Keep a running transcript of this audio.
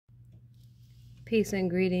Peace and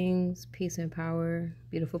greetings, peace and power,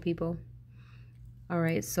 beautiful people. All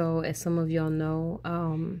right, so as some of y'all know,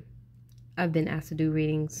 I've been asked to do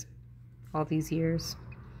readings all these years,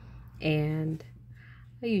 and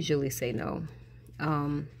I usually say no,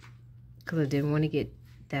 because I didn't want to get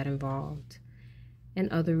that involved,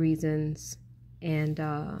 and other reasons, and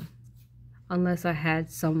unless I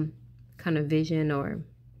had some kind of vision or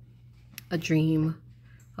a dream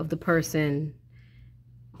of the person,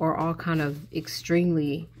 or all kind of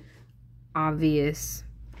extremely obvious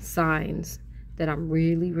signs that I'm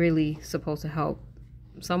really, really supposed to help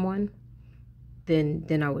someone,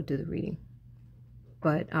 then I would do the reading.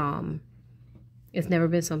 But it's never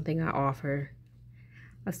been something I offer.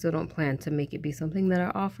 I still don't plan to make it be something that I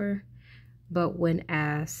offer. But when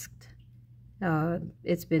asked,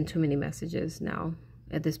 it's been too many messages now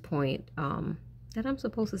at this point that I'm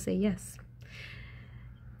supposed to say yes.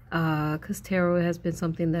 Because tarot has been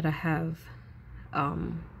something that I have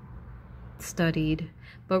studied,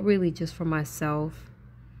 but really just for myself.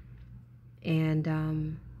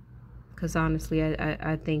 And because honestly,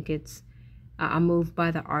 I think I'm moved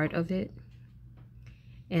by the art of it.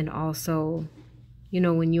 And also, you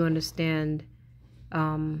know, when you understand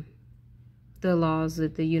the laws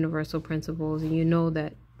of the universal principles, and you know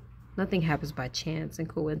that nothing happens by chance and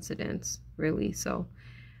coincidence, really. So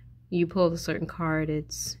you pull a certain card,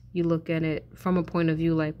 you look at it from a point of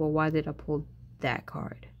view like, well, why did I pull that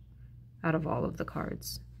card out of all of the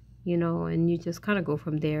cards? You know, and you just kind of go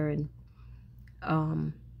from there and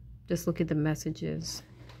just look at the messages.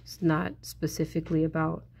 It's not specifically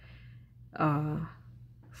about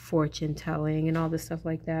fortune telling and all this stuff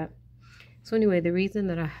like that. So anyway, the reason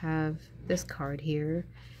that I have this card here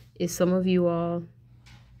is some of you all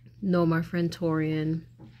know my friend Taurean,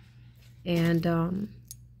 and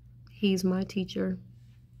he's my teacher,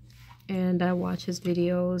 and I watch his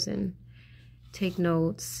videos and take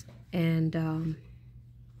notes. And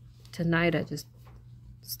tonight I just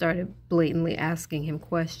started blatantly asking him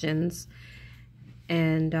questions,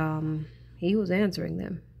 and he was answering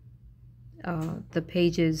them. The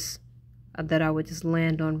pages that I would just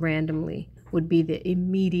land on randomly would be the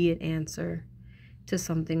immediate answer to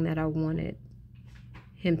something that I wanted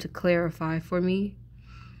him to clarify for me.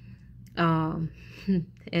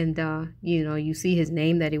 And you know, you see his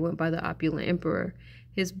name that he went by, the Opulent Emperor.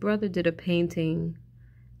 His brother did a painting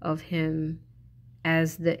of him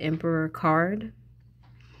as the Emperor card,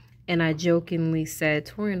 and I jokingly said,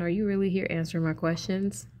 Taurean, are you really here answering my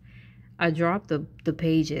questions? I dropped the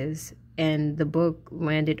pages, and the book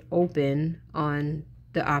landed open on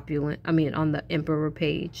the on the Emperor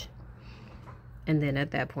page. And then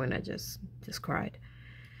at that point I just cried.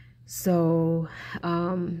 So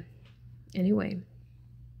anyway,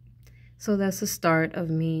 so that's the start of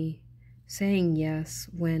me saying yes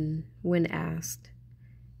when asked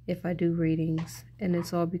if I do readings, and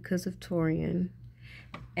it's all because of Taurean.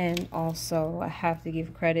 And also I have to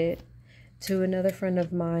give credit to another friend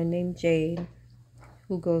of mine named Jade,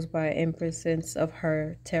 who goes by Empress of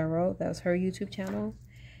Her Tarot. That's her YouTube channel.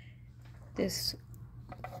 This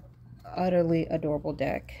utterly adorable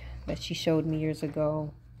deck that she showed me years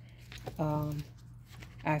ago,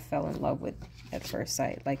 I fell in love with at first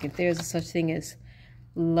sight. Like, if there's such thing as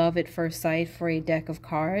love at first sight for a deck of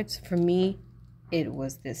cards, for me, it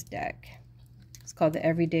was this deck. It's called the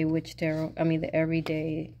Everyday Witch Tarot. The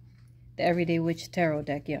Everyday Witch Tarot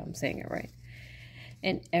deck. Yeah, I'm saying it right.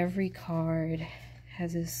 And every card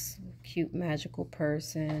has this cute magical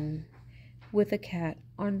person with a cat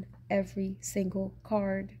on every single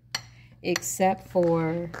card, except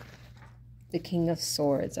for the King of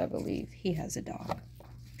Swords, I believe. He has a dog.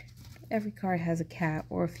 Every card has a cat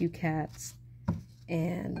or a few cats,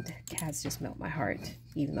 and cats just melt my heart.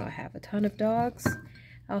 Even though I have a ton of dogs,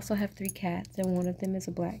 I also have 3 cats, and one of them is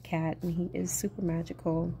a black cat, and he is super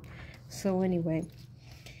magical. So anyway,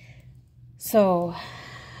 so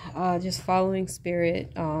just following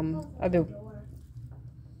spirit. I've been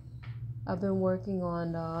working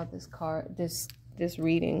on this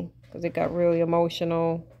reading because it got really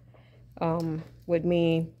emotional with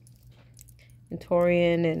me and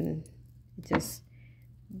Taurean,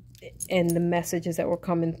 and the messages that were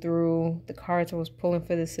coming through, the cards I was pulling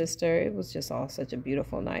for the sister. It was just all such a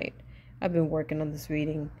beautiful night. I've been working on this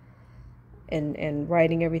reading and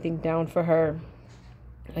writing everything down for her.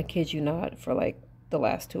 I kid you not, for like the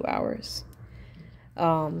last 2 hours.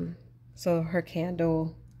 So her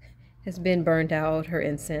candle has been burned out, her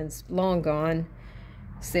incense long gone.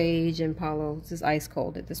 Sage and Palo, it's just ice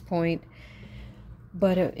cold at this point.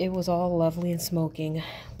 But it was all lovely and smoking a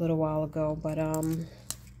little while ago, but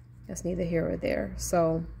that's neither here or there.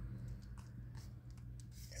 So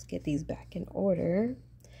just get these back in order.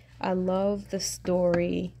 I love the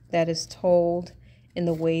story that is told in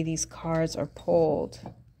the way these cards are pulled.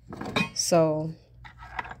 So,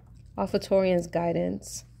 off of Taurean's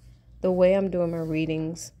guidance, the way I'm doing my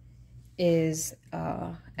readings is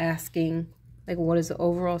asking, like, what is the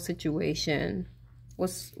overall situation?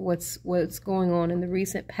 What's going on in the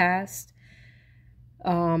recent past?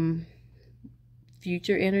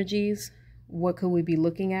 Future energies. What could we be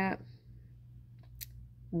looking at?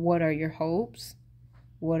 What are your hopes?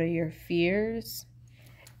 What are your fears?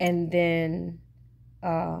 And then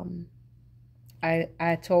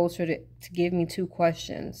I told her to give me 2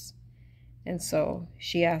 questions. And so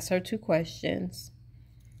she asked her 2 questions.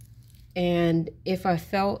 And if I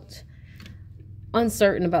felt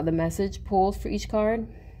uncertain about the message pulled for each card,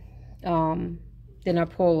 then I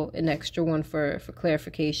pull an extra one for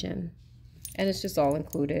clarification. And it's just all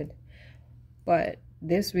included. But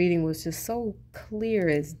this reading was just so clear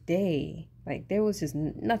as day. Like, there was just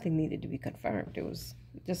nothing needed to be confirmed. It was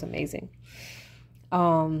just amazing.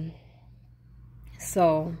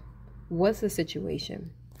 So what's the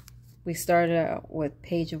situation? We started out with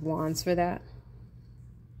Page of Wands for that.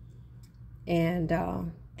 And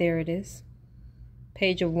there it is.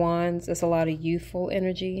 Page of Wands. That's a lot of youthful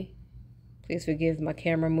energy. Please forgive my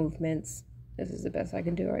camera movements. This is the best I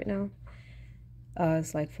can do right now.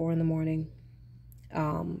 It's like 4 in the morning.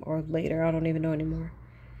 Or later. I don't even know anymore.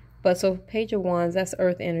 But so Page of Wands, that's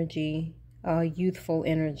earth energy. Youthful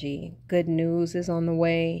energy. Good news is on the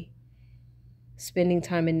way. Spending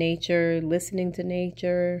time in nature. Listening to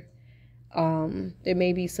nature. There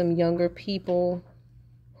may be some younger people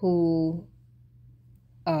who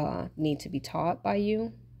need to be taught by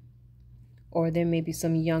you, or there may be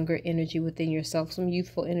some younger energy within yourself, some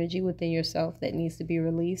youthful energy within yourself that needs to be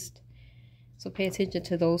released. So pay attention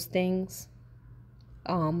to those things.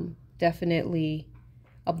 Definitely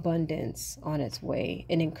abundance on its way,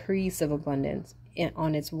 an increase of abundance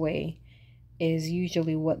on its way is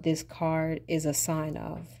usually what this card is a sign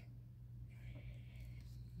of.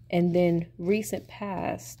 And then recent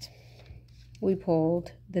past, we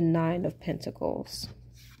pulled the 9 of Pentacles.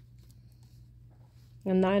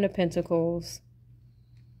 The 9 of Pentacles,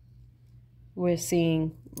 we're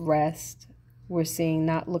seeing rest. We're seeing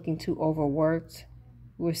not looking too overworked.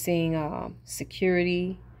 We're seeing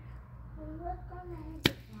security.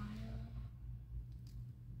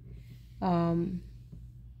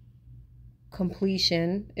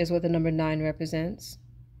 Completion is what the number 9 represents.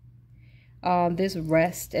 This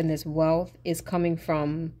rest and this wealth is coming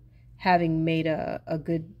from having made a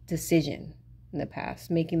good decision in the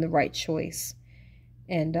past, making the right choice,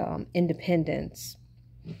 and independence.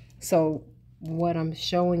 So what I'm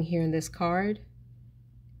showing here in this card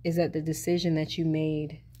is that the decision that you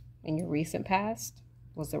made in your recent past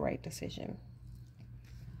was the right decision.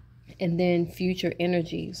 And then future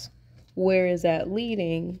energies. Where is that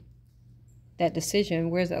leading? That decision,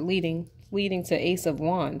 where is that leading? Leading to Ace of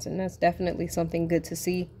Wands. And that's definitely something good to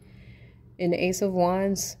see. In the Ace of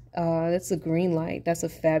Wands, that's a green light. That's a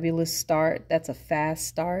fabulous start. That's a fast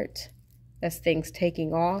start. That's things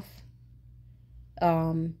taking off.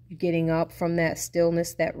 Getting up from that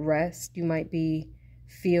stillness, that rest. You might be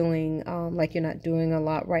feeling like you're not doing a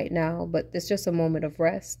lot right now, but it's just a moment of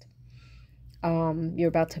rest. You're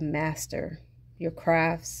about to master your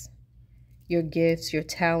crafts, your gifts, your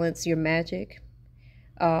talents, your magic.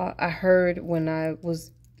 I heard when I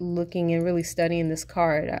was looking and really studying this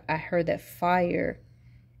card, I heard that fire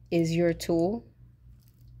is your tool.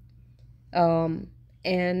 And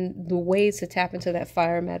the ways to tap into that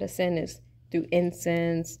fire medicine is through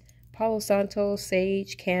incense, Palo Santo,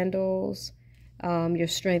 sage, candles. Your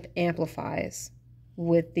strength amplifies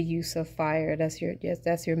with the use of fire. That's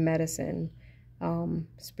your medicine.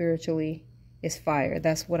 Spiritually is fire.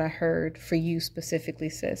 That's what I heard for you specifically,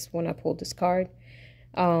 sis, when I pulled this card.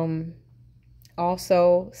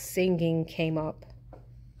 Also, singing came up.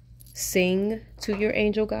 Sing to your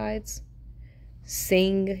angel guides.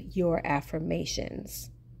 Sing your affirmations.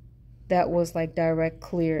 That was like direct,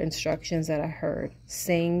 clear instructions that I heard.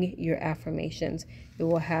 Sing your affirmations. It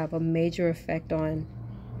will have a major effect on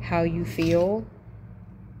how you feel,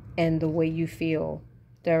 and the way you feel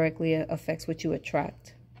directly affects what you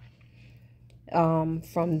attract.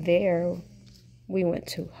 From there, we went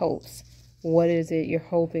to hopes. What is it you're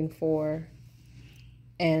hoping for?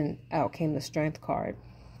 And out came the Strength card.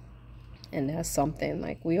 And that's something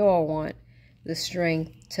like we all want the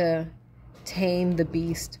strength to tame the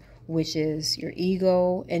beast, which is your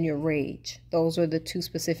ego and your rage. Those are the 2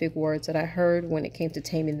 specific words that I heard when it came to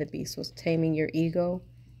taming the beast, was taming your ego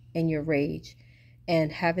and your rage,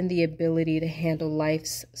 and having the ability to handle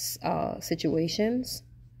life's situations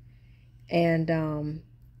and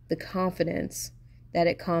the confidence that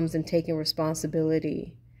it comes in taking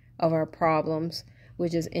responsibility of our problems,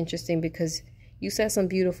 which is interesting because you said some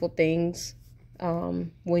beautiful things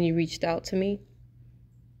when you reached out to me,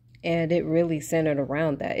 and it really centered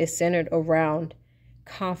around that. It centered around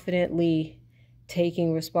confidently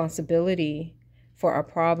taking responsibility for our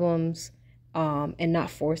problems and not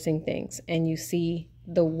forcing things. And you see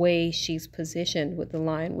the way she's positioned with the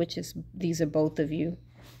lion, which is, these are both of you.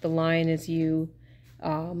 The lion is you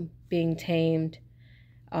being tamed,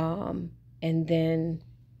 and then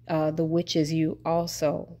the witch is you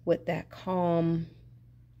also, with that calm,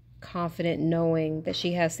 confident knowing that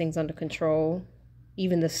she has things under control,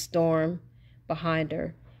 even the storm behind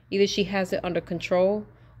her. Either she has it under control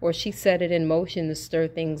or she set it in motion to stir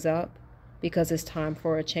things up because it's time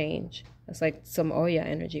for a change. That's like some Oya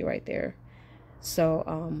energy right there.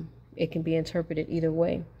 So it can be interpreted either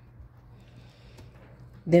way.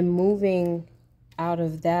 Then moving out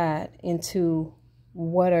of that into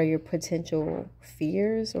what are your potential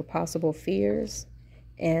fears or possible fears,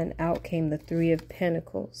 and out came the Three of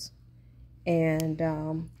Pentacles. And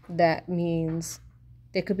that means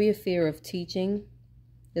there could be a fear of teaching.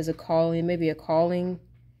 There's a calling, maybe a calling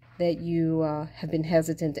that you have been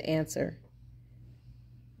hesitant to answer,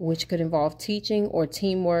 which could involve teaching or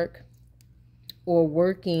teamwork or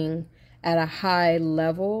working at a high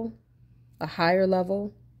level, a higher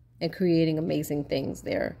level, and creating amazing things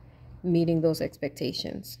there, meeting those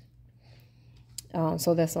expectations.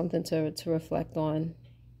 So that's something to reflect on.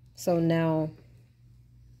 So now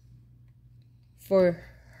for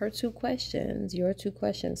her two questions, your two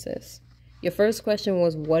questions, sis. Your first question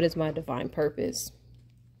was, what is my divine purpose?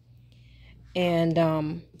 And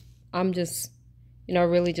I'm just,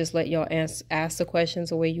 really just let y'all ask the questions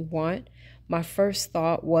the way you want. My first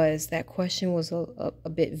thought was that question was a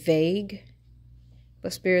bit vague,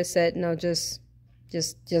 but Spirit said, no, just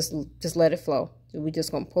let it flow. We're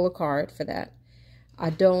just going to pull a card for that. I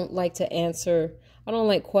don't like to answer, I don't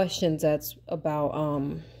like questions that's about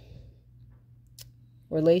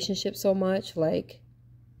relationships so much, like,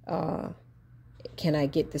 can I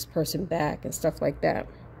get this person back and stuff like that.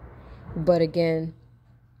 But again,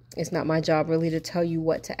 it's not my job really to tell you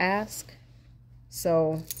what to ask.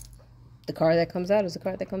 So the card that comes out is the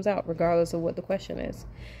card that comes out, regardless of what the question is.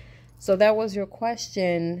 So that was your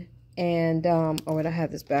question. And, oh, wait, I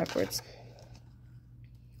have this backwards.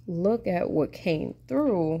 Look at what came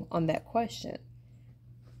through on that question.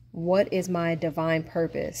 What is my divine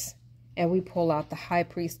purpose? And we pull out the High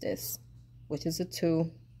Priestess, which is a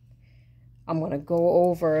 2. I'm going to go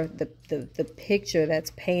over the picture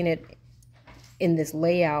that's painted in this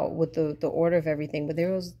layout with the order of everything. But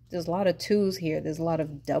there's a lot of 2s here. There's a lot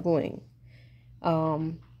of doubling.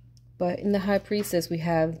 But in the High Priestess, we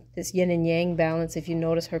have this yin and yang balance. If you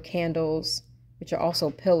notice her candles, which are also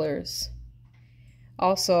pillars.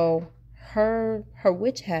 Also, her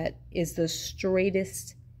witch hat is the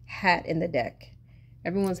straightest hat in the deck.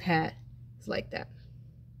 Everyone's hat is like that.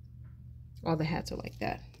 All the hats are like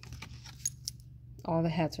that. All the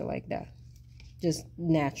hats are like that. Just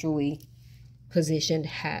naturally positioned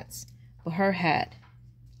hats. But her hat,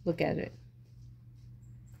 look at it.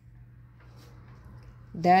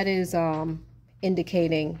 That is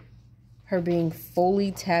indicating her being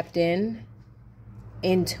fully tapped in,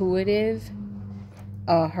 intuitive.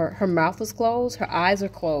 Her mouth is closed, her eyes are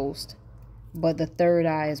closed, but the third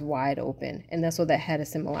eye is wide open, and that's what that hat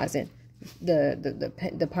is symbolizing.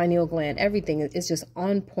 The pineal gland, everything is just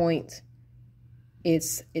on point.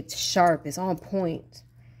 It's sharp. It's on point.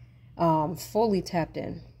 Fully tapped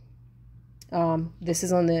in. This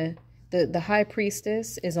is on the High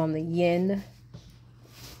Priestess is on the yin.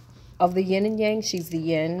 Of the yin and yang, she's the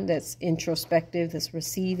yin that's introspective, that's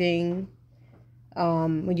receiving.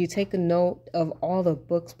 When you take a note of all the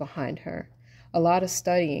books behind her, a lot of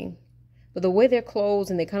studying. But the way they're closed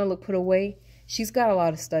and they kind of look put away, she's got a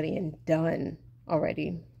lot of studying done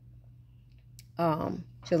already. She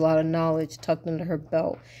has a lot of knowledge tucked under her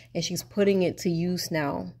belt, and she's putting it to use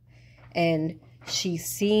now. And she's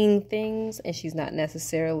seeing things, and she's not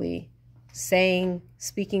necessarily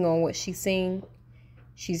speaking on what she's seeing.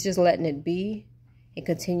 She's just letting it be and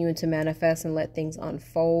continuing to manifest and let things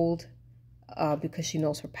unfold because she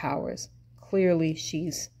knows her powers. Clearly,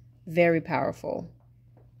 she's very powerful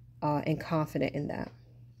and confident in that.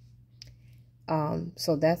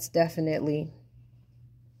 So that's definitely,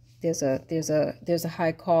 there's a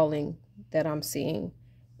high calling that I'm seeing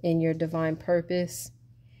in your divine purpose.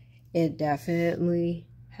 It definitely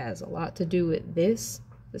has a lot to do with this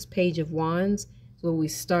Page of Wands. So we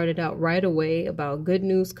started out right away about good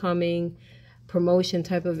news coming, promotion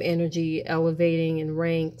type of energy, elevating in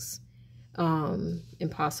ranks,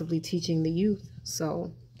 and possibly teaching the youth.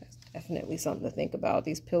 So that's definitely something to think about.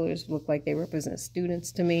 These pillars look like they represent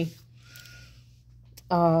students to me.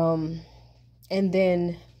 And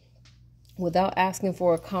then, without asking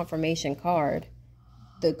for a confirmation card,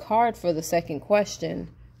 the card for the second question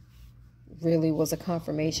really was a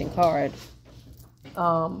confirmation card.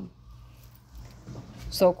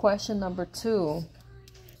 So question number 2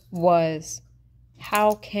 was,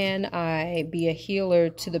 how can I be a healer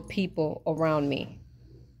to the people around me?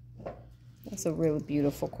 That's a really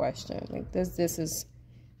beautiful question. Like this is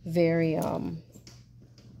very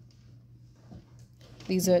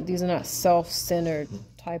these are not self-centered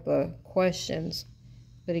type of questions,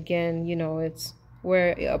 but again, you know, it's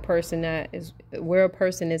where a person is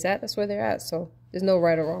at, that's where they're at. So there's no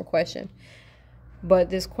right or wrong question. But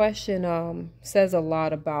this question says a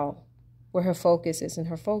lot about where her focus is, and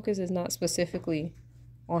her focus is not specifically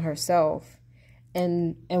on herself.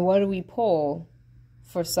 And what do we pull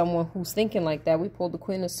for someone who's thinking like that? We pull the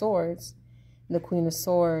Queen of Swords. The Queen of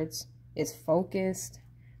Swords is focused.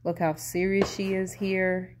 Look how serious she is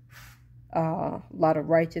here. A lot of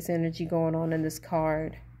righteous energy going on in this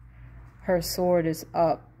card. Her sword is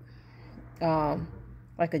up,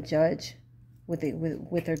 like a judge with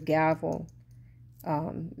her gavel.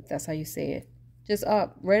 If that's how you say it, just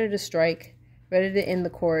up, ready to strike, ready to end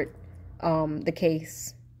the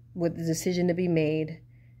case, with the decision to be made,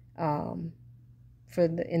 in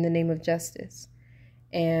the name of justice.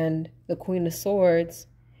 And the Queen of Swords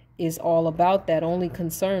is all about that, only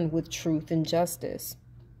concerned with truth and justice.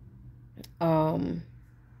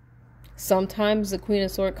 Sometimes the Queen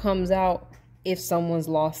of Swords comes out if someone's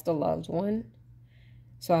lost a loved one.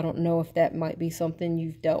 So I don't know if that might be something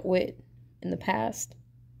you've dealt with in the past,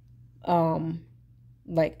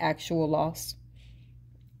 like actual loss.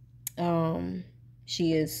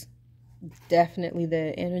 She is definitely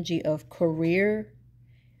the energy of career,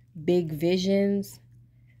 big visions,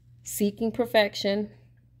 seeking perfection.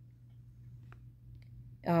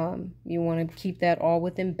 You want to keep that all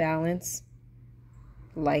within balance.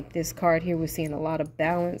 Like this card here, we're seeing a lot of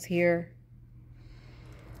balance here.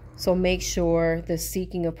 So make sure the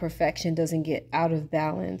seeking of perfection doesn't get out of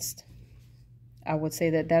balance. I would say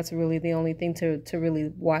that that's really the only thing to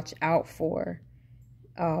really watch out for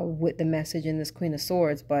with the message in this Queen of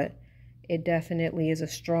Swords. But it definitely is a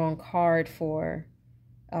strong card for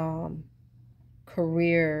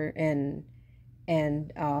career and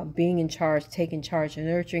being in charge, taking charge, and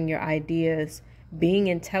nurturing your ideas, being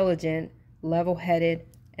intelligent, level-headed,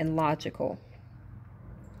 and logical.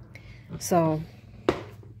 So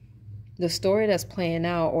the story that's playing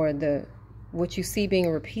out, or what you see being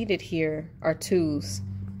repeated here, are 2's.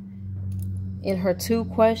 In her 2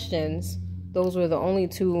 questions, those were the only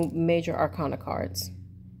 2 major arcana cards.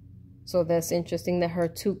 So that's interesting that her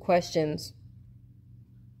 2 questions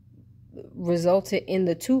resulted in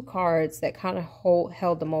the 2 cards that kind of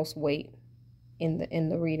held the most weight in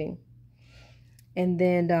the reading. And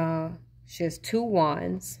then she has 2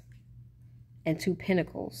 wands and 2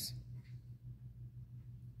 pentacles.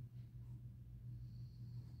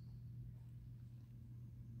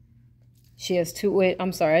 She has 2. Wait,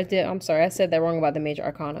 I'm sorry. I said that wrong about the major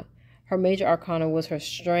arcana. Her major arcana was her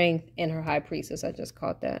strength and her high priestess. I just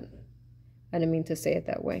caught that. I didn't mean to say it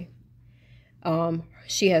that way.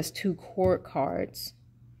 She has 2 court cards,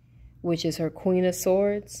 which is her Queen of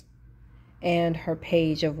Swords and her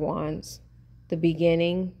Page of Wands. The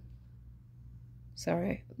beginning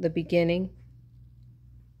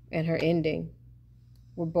and her ending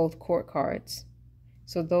were both court cards.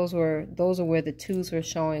 So those are where the 2's were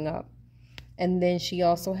showing up. And then she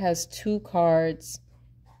also has 2 cards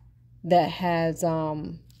that has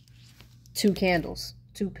 2 candles,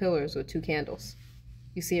 2 pillars with 2 candles.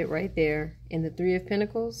 You see it right there in the 3 of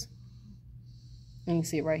Pentacles, and you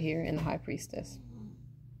see it right here in the High Priestess.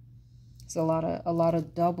 It's a lot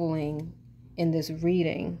of doubling in this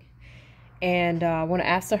reading. And when I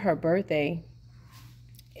asked her birthday,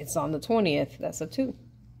 it's on the 20th. That's a 2.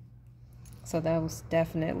 So that was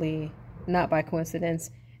definitely not by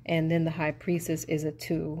coincidence. And then the High Priestess is a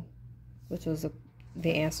 2, which was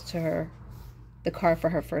the answer to the card for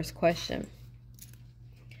her first question.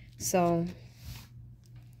 So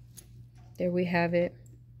there we have it.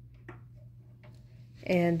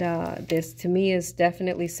 And this to me is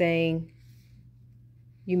definitely saying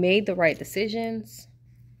you made the right decisions.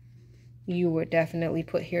 You were definitely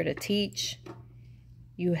put here to teach.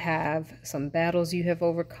 You have some battles you have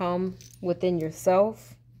overcome within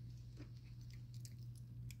yourself.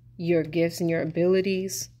 Your gifts and your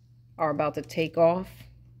abilities are about to take off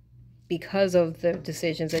because of the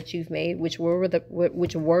decisions that you've made, which were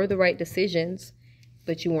the right decisions,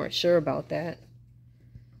 but you weren't sure about that.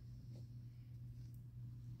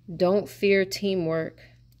 Don't fear teamwork.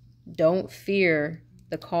 Don't fear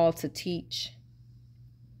the call to teach,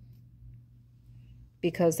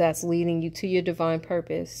 because that's leading you to your divine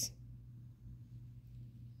purpose.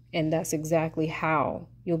 And that's exactly how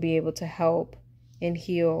you'll be able to help and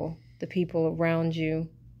heal the people around you,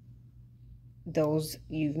 those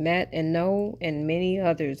you've met and know, and many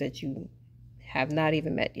others that you have not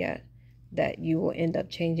even met yet, that you will end up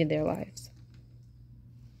changing their lives.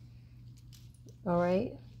 All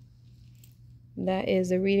right. That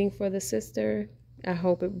is a reading for the sister. I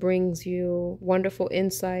hope it brings you wonderful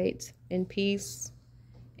insight and peace.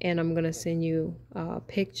 And I'm going to send you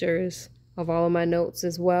pictures of all of my notes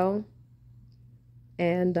as well.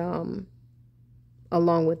 And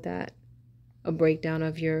along with that, a breakdown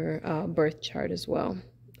of your birth chart as well.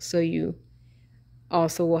 So you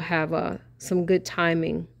also will have some good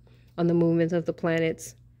timing on the movements of the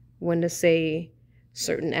planets, when to say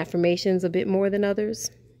certain affirmations a bit more than others,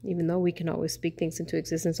 even though we can always speak things into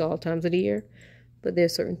existence all times of the year. But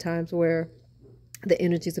there's certain times where the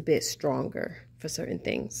energy is a bit stronger for certain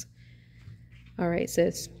things. All right,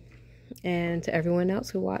 sis. And to everyone else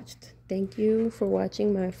who watched, thank you for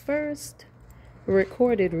watching my first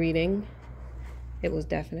recorded reading. It was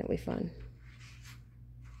definitely fun.